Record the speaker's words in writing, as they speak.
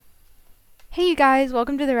Hey you guys,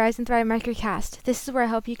 welcome to the Rise and Thrive Microcast. This is where I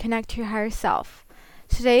help you connect to your higher self.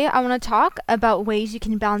 Today I want to talk about ways you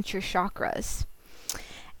can balance your chakras.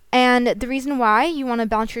 And the reason why you want to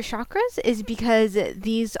balance your chakras is because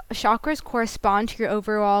these chakras correspond to your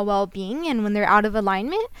overall well-being, and when they're out of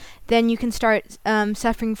alignment, then you can start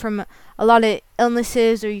suffering from a lot of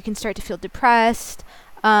illnesses, or you can start to feel depressed,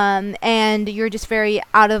 and you're just very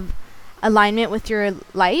out of alignment with your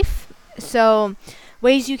life. So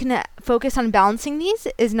ways you can focus on balancing these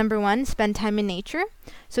is number one, spend time in nature.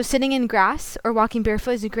 So sitting in grass or walking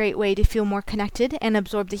barefoot is a great way to feel more connected and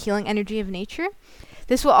absorb the healing energy of nature.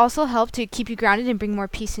 This will also help to keep you grounded and bring more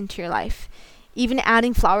peace into your life. Even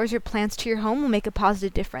adding flowers or plants to your home will make a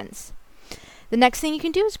positive difference. The next thing you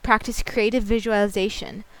can do is practice creative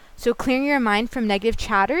visualization. So clearing your mind from negative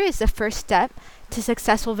chatter is the first step to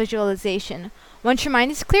successful visualization. Once your mind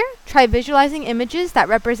is clear, try visualizing images that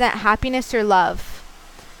represent happiness or love.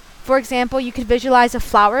 For example, you could visualize a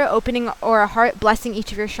flower opening or a heart blessing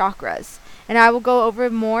each of your chakras. And I will go over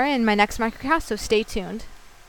more in my next microcast, so stay tuned.